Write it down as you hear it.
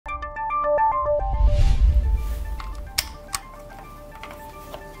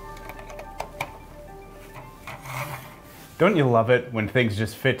Don't you love it when things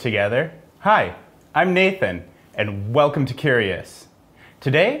just fit together? Hi, I'm Nathan, and welcome to Q-rious.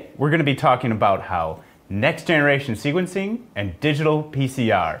 Today, we're going to be talking about how next-generation sequencing and digital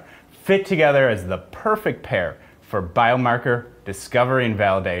PCR fit together as the perfect pair for biomarker discovery and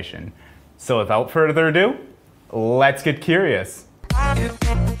validation. So without further ado, let's get curious.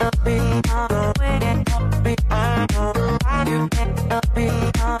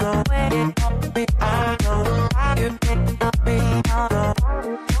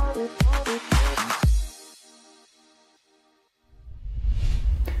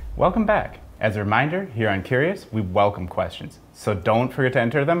 Welcome back. As a reminder, here on Q-rious, we welcome questions, so don't forget to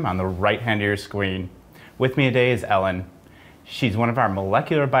enter them on the right hand of your screen. With me today is Ellen. She's one of our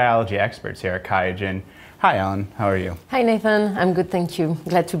molecular biology experts here at QIAGEN. Hi Ellen, how are you? Hi Nathan, I'm good, thank you.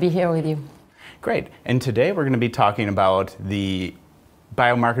 Glad to be here with you. Great, and today we're going to be talking about the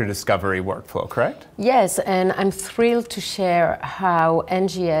biomarker discovery workflow, correct? Yes, and I'm thrilled to share how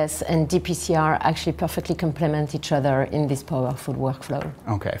NGS and dPCR actually perfectly complement each other in this powerful workflow.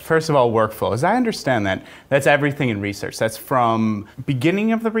 Okay, first of all, workflow. As I understand that, that's everything in research. That's from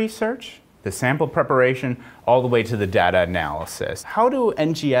beginning of the research, the sample preparation, all the way to the data analysis. How do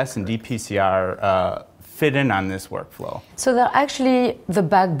NGS and dPCR fit in on this workflow? So they're actually the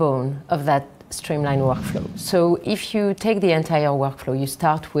backbone of that streamlined workflow. So if you take the entire workflow, you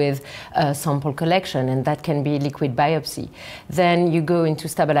start with sample collection, and that can be liquid biopsy. Then you go into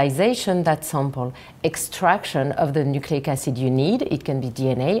stabilization, that sample, extraction of the nucleic acid you need, it can be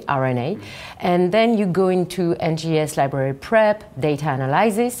DNA, RNA, and then you go into NGS library prep, data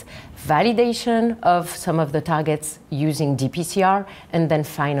analysis, validation of some of the targets using dPCR, and then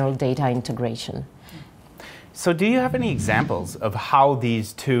final data integration. So do you have any examples of how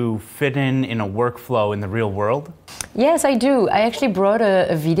these two fit in a workflow in the real world? Yes, I do. I actually brought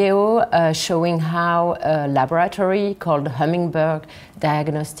a video showing how a laboratory called Hummingbird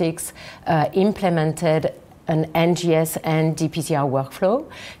Diagnostics implemented an NGS and dPCR workflow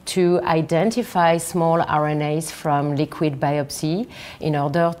to identify small RNAs from liquid biopsy in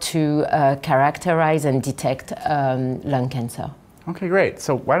order to characterize and detect lung cancer. Okay, great.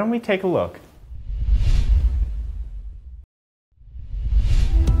 So why don't we take a look?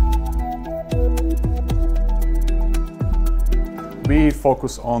 We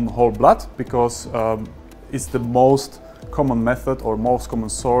focus on whole blood because it's the most common method or most common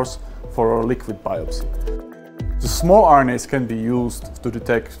source for a liquid biopsy. The small RNAs can be used to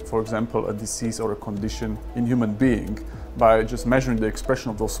detect, for example, a disease or a condition in human being by just measuring the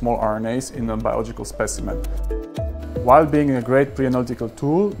expression of those small RNAs in a biological specimen. While being a great pre-analytical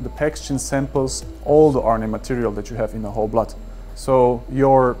tool, the PAXGEN samples all the RNA material that you have in the whole blood. So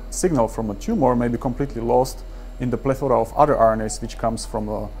your signal from a tumor may be completely lost in the plethora of other RNAs which comes from,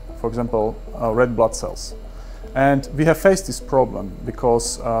 for example, red blood cells. And we have faced this problem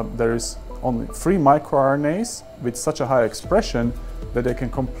because there is only 3 microRNAs with such a high expression that they can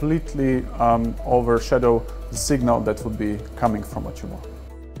completely overshadow the signal that would be coming from a tumor.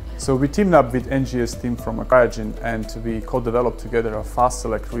 So we teamed up with NGS team from QIAGEN and we co-developed together a fast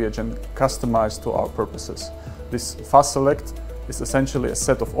select reagent customized to our purposes. This fast select is essentially a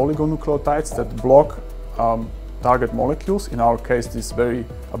set of oligonucleotides that block target molecules, in our case these very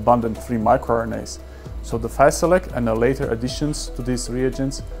abundant 3 microRNAs. So the fast select and the later additions to these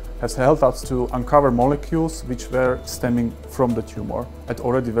reagents has helped us to uncover molecules which were stemming from the tumor at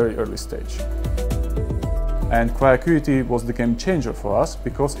already very early stage. And QIAcuity was the game changer for us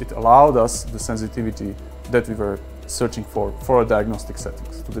because it allowed us the sensitivity that we were searching for a diagnostic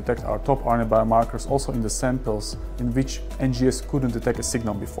settings, to detect our top RNA biomarkers also in the samples in which NGS couldn't detect a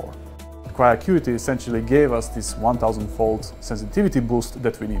signal before. QIAcuity essentially gave us this 1000-fold sensitivity boost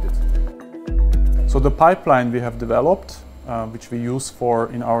that we needed. So the pipeline we have developed, which we use for,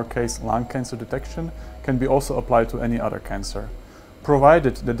 in our case, lung cancer detection, can be also applied to any other cancer,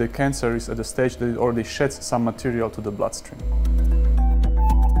 provided that the cancer is at the stage that it already sheds some material to the bloodstream.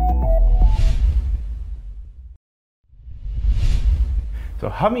 So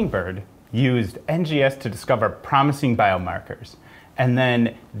Hummingbird used NGS to discover promising biomarkers, and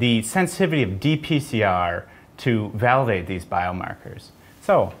then the sensitivity of dPCR to validate these biomarkers.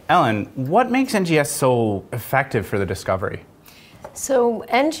 So, Ellen, what makes NGS so effective for the discovery? So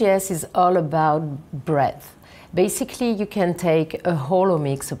NGS is all about breadth. Basically, you can take a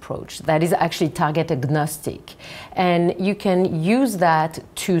holomics approach that is actually target agnostic, and you can use that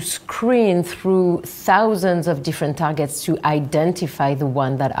to screen through thousands of different targets to identify the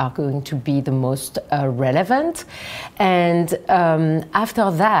ones that are going to be the most relevant. And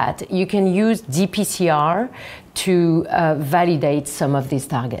after that, you can use dPCR to validate some of these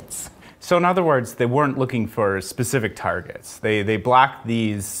targets. So in other words, they weren't looking for specific targets. They blocked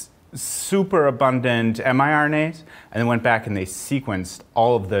these super abundant miRNAs and then went back and they sequenced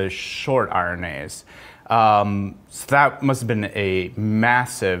all of the short RNAs. So that must have been a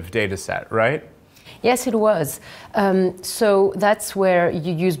massive data set, right? Yes, it was. So that's where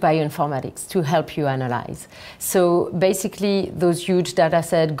you use bioinformatics to help you analyze. So basically, those huge data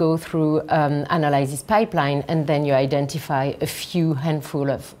sets go through analysis pipeline, and then you identify a few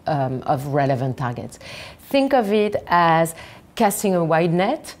handful of relevant targets. Think of it as casting a wide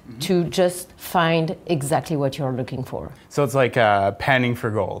net to just find exactly what you're looking for. So it's like panning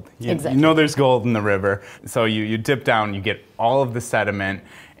for gold. Exactly. You know there's gold in the river, so you dip down, you get all of the sediment,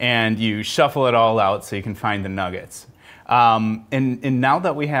 and you shuffle it all out so you can find the nuggets. And now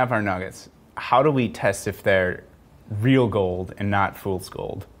that we have our nuggets, how do we test if they're real gold and not fool's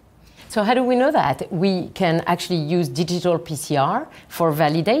gold? So how do we know that? We can actually use digital PCR for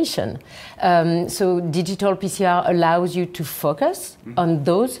validation. So digital PCR allows you to focus on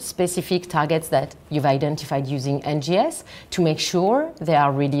those specific targets that you've identified using NGS to make sure they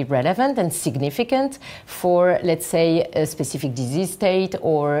are really relevant and significant for, let's say, a specific disease state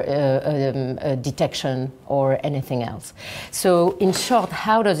or a detection or anything else. So in short,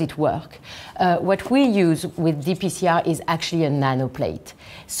 how does it work? What we use with dPCR is actually a nanoplate.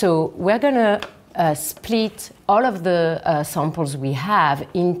 So we're going to split all of the samples we have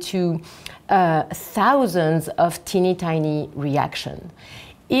into thousands of teeny tiny reactions.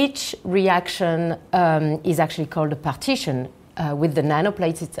 Each reaction is actually called a partition. With the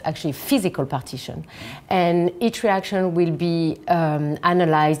nanoplates, it's actually a physical partition. And each reaction will be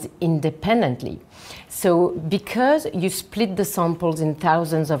analyzed independently. So because you split the samples in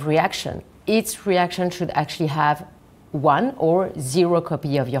thousands of reactions, each reaction should actually have 1 or 0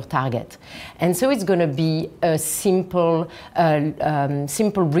 copy of your target. And so it's going to be a simple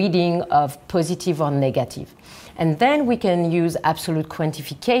reading of positive or negative. And then we can use absolute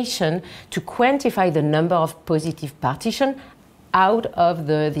quantification to quantify the number of positive partitions out of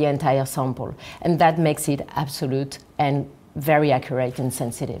the entire sample. And that makes it absolute and very accurate and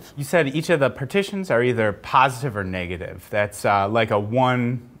sensitive. You said each of the partitions are either positive or negative. That's like a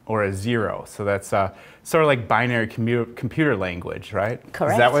 1 or a 0. So that's sort of like binary computer language, right?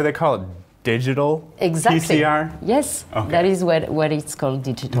 Correct. Is that why they call it digital PCR? Yes, okay. That is what it's called,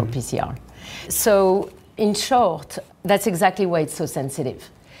 digital PCR. So in short, that's exactly why it's so sensitive.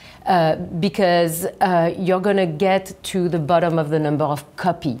 Because you're going to get to the bottom of the number of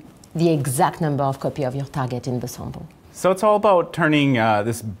copy, the exact number of copy of your target in the sample. So it's all about turning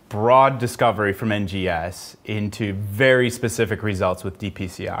this broad discovery from NGS into very specific results with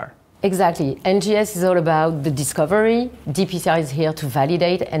dPCR. Exactly. NGS is all about the discovery. dPCR is here to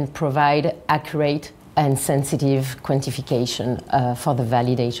validate and provide accurate and sensitive quantification for the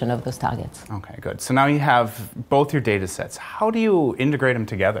validation of those targets. Okay, good. So now you have both your data sets. How do you integrate them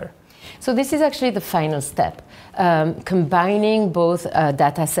together? So this is actually the final step, combining both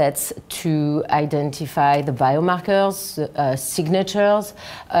data sets to identify the biomarkers, signatures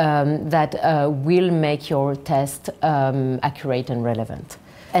that will make your test accurate and relevant.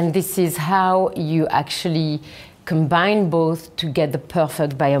 And this is how you actually combine both to get the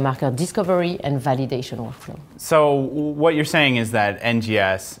perfect biomarker discovery and validation workflow. So what you're saying is that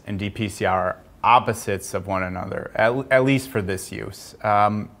NGS and dPCR are opposites of one another, at least for this use.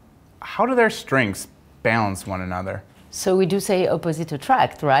 How do their strengths balance one another? So we do say opposite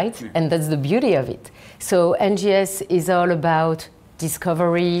attract, right? Yeah. And that's the beauty of it. So NGS is all about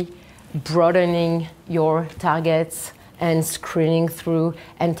discovery, broadening your targets, and screening through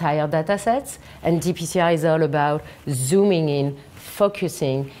entire data sets. And dPCR is all about zooming in,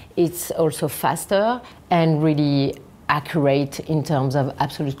 focusing. It's also faster and really accurate in terms of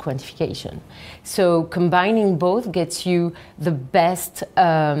absolute quantification. So combining both gets you the best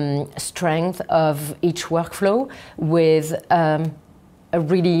strength of each workflow with a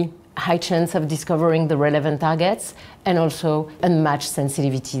really high chance of discovering the relevant targets and also unmatched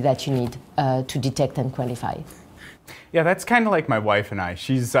sensitivity that you need to detect and quantify. Yeah, that's kind of like my wife and I.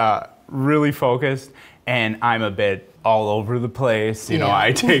 She's really focused and I'm a bit all over the place. You know,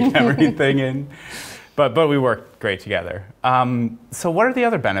 I take everything in. But we work great together. So what are the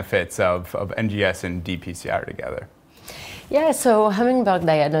other benefits of NGS and dPCR together? Yeah, so Hummingbird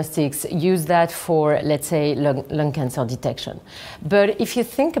Diagnostics use that for, let's say, lung cancer detection. But if you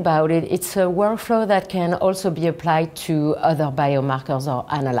think about it, it's a workflow that can also be applied to other biomarkers or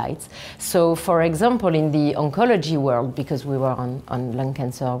analytes. So, for example, in the oncology world, because we were on lung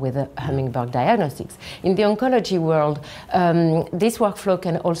cancer with Hummingbird Diagnostics, in the oncology world, this workflow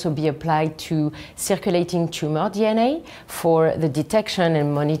can also be applied to circulating tumor DNA for the detection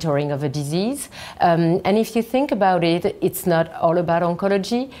and monitoring of a disease. And if you think about it, it's not all about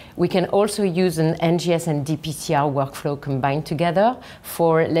oncology. We can also use an NGS and dPCR workflow combined together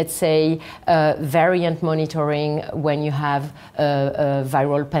for, let's say, variant monitoring when you have a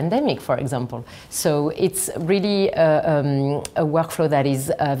viral pandemic, for example. So it's really a workflow that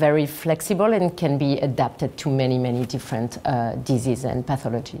is very flexible and can be adapted to many, many different diseases and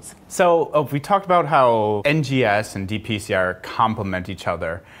pathologies. So we talked about how NGS and dPCR complement each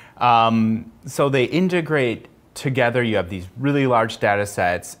other. So they integrate together. You have these really large data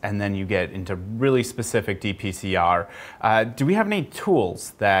sets, and then you get into really specific dPCR. Do we have any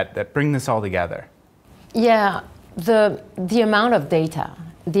tools that bring this all together? Yeah, the amount of data,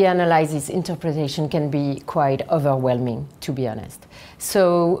 the analysis, interpretation can be quite overwhelming, to be honest.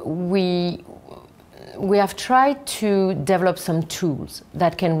 So we have tried to develop some tools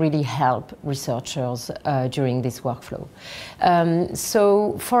that can really help researchers during this workflow.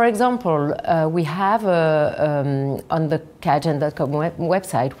 So, for example, we have on the QIAGEN.com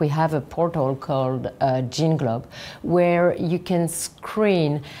website, we have a portal called GeneGlobe, where you can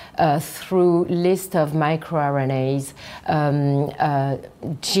screen through list of microRNAs,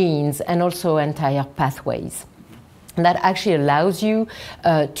 genes, and also entire pathways. That actually allows you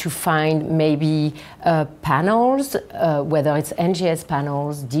to find maybe panels, whether it's NGS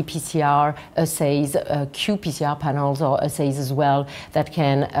panels, dPCR assays, qPCR panels or assays as well, that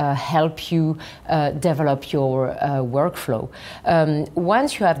can help you develop your workflow.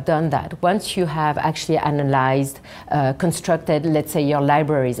 Once you have done that, once you have actually analyzed, constructed, let's say, your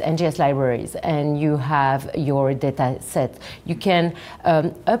libraries, NGS libraries, and you have your data set, you can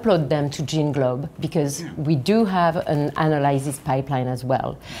upload them to GeneGlobe, because we do have an analysis pipeline as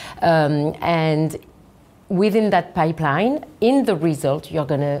well. And within that pipeline, in the result, you're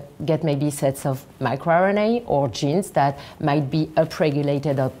going to get maybe sets of microRNA or genes that might be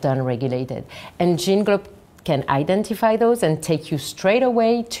upregulated or downregulated. And GeneGlobe can identify those and take you straight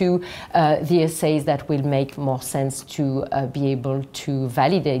away to the assays that will make more sense to be able to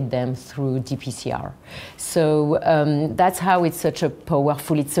validate them through dPCR. So that's how it's such a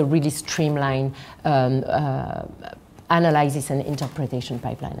powerful, it's a really streamlined analysis and interpretation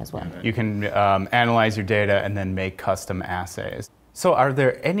pipeline as well. You can analyze your data and then make custom assays. So are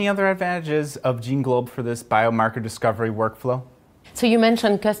there any other advantages of GeneGlobe for this biomarker discovery workflow? So you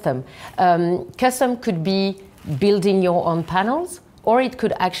mentioned custom. Custom could be building your own panels, or it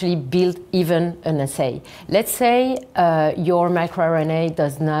could actually build even an assay. Let's say your microRNA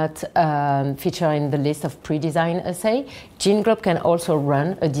does not feature in the list of pre-designed assay. GeneGlobe can also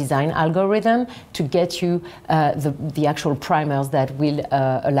run a design algorithm to get you the actual primers that will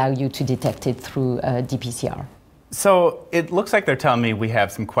allow you to detect it through dPCR. So it looks like they're telling me we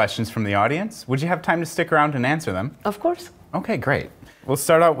have some questions from the audience. Would you have time to stick around and answer them? Of course. Okay, great. We'll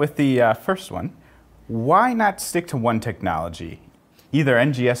start out with the first one. Why not stick to one technology, either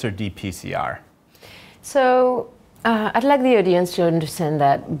NGS or dPCR? So I'd like the audience to understand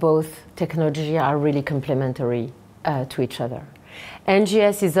that both technologies are really complementary to each other.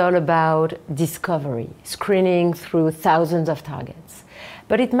 NGS is all about discovery, screening through thousands of targets.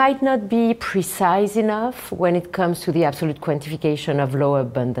 But it might not be precise enough when it comes to the absolute quantification of low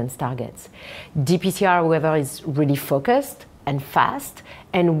abundance targets. dPCR, however, is really focused and fast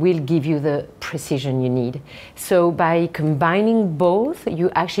and will give you the precision you need. So by combining both, you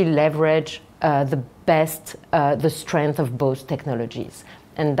actually leverage the strength of both technologies.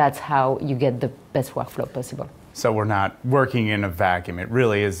 And that's how you get the best workflow possible. So we're not working in a vacuum. It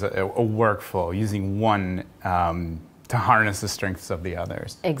really is a workflow using one to harness the strengths of the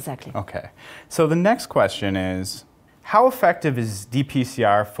others. Exactly. Okay. So the next question is, how effective is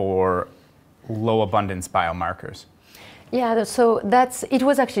dPCR for low abundance biomarkers? Yeah, so it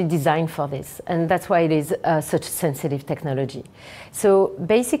was actually designed for this, and that's why it is such sensitive technology. So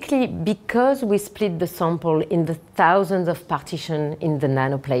basically, because we split the sample in the thousands of partitions in the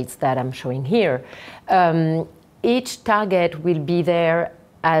nanoplates that I'm showing here, each target will be there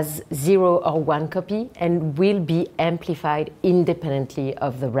as 0 or 1 copy and will be amplified independently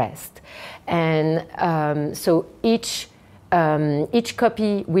of the rest. And so each each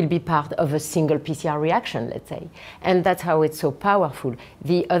copy will be part of a single PCR reaction, let's say. And that's how it's so powerful.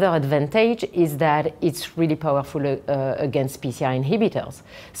 The other advantage is that it's really powerful against PCR inhibitors.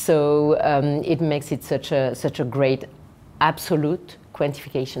 So it makes it such a great absolute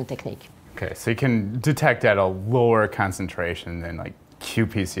quantification technique. Okay, so you can detect at a lower concentration than like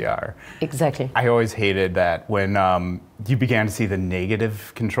qPCR. Exactly. I always hated that when you began to see the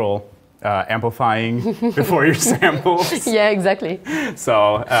negative control amplifying before your samples. Yeah, exactly.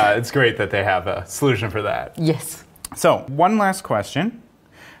 So it's great that they have a solution for that. Yes. So one last question.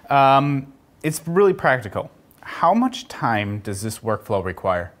 It's really practical. How much time does this workflow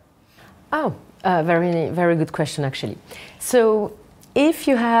require? Oh, very good question, actually. So if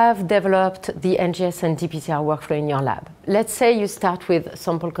you have developed the NGS and dPCR workflow in your lab, let's say you start with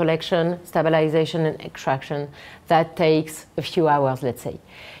sample collection, stabilization, and extraction. That takes a few hours, let's say.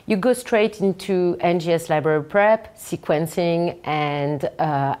 You go straight into NGS library prep, sequencing, and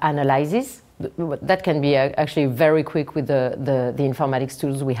analysis. That can be actually very quick with the informatics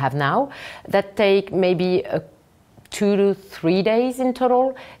tools we have now. That take maybe 2 to 3 days in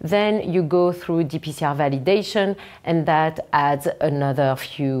total. Then you go through dPCR validation, and that adds another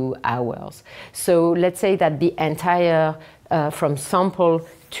few hours. So let's say that the entire, from sample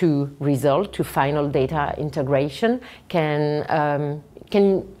to result to final data integration can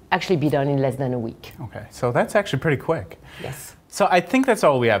actually be done in less than a week. Okay, so that's actually pretty quick. Yes. So I think that's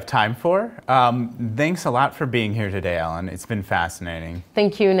all we have time for. Thanks a lot for being here today, Ellen. It's been fascinating.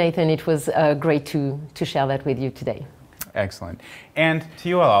 Thank you, Nathan. It was great to share that with you today. Excellent. And to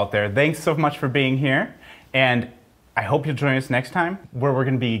you all out there, thanks so much for being here. And I hope you'll join us next time, where we're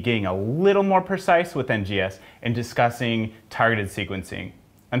going to be getting a little more precise with NGS and discussing targeted sequencing.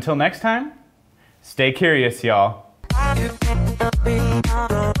 Until next time, stay curious, y'all.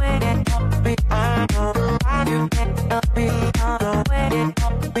 You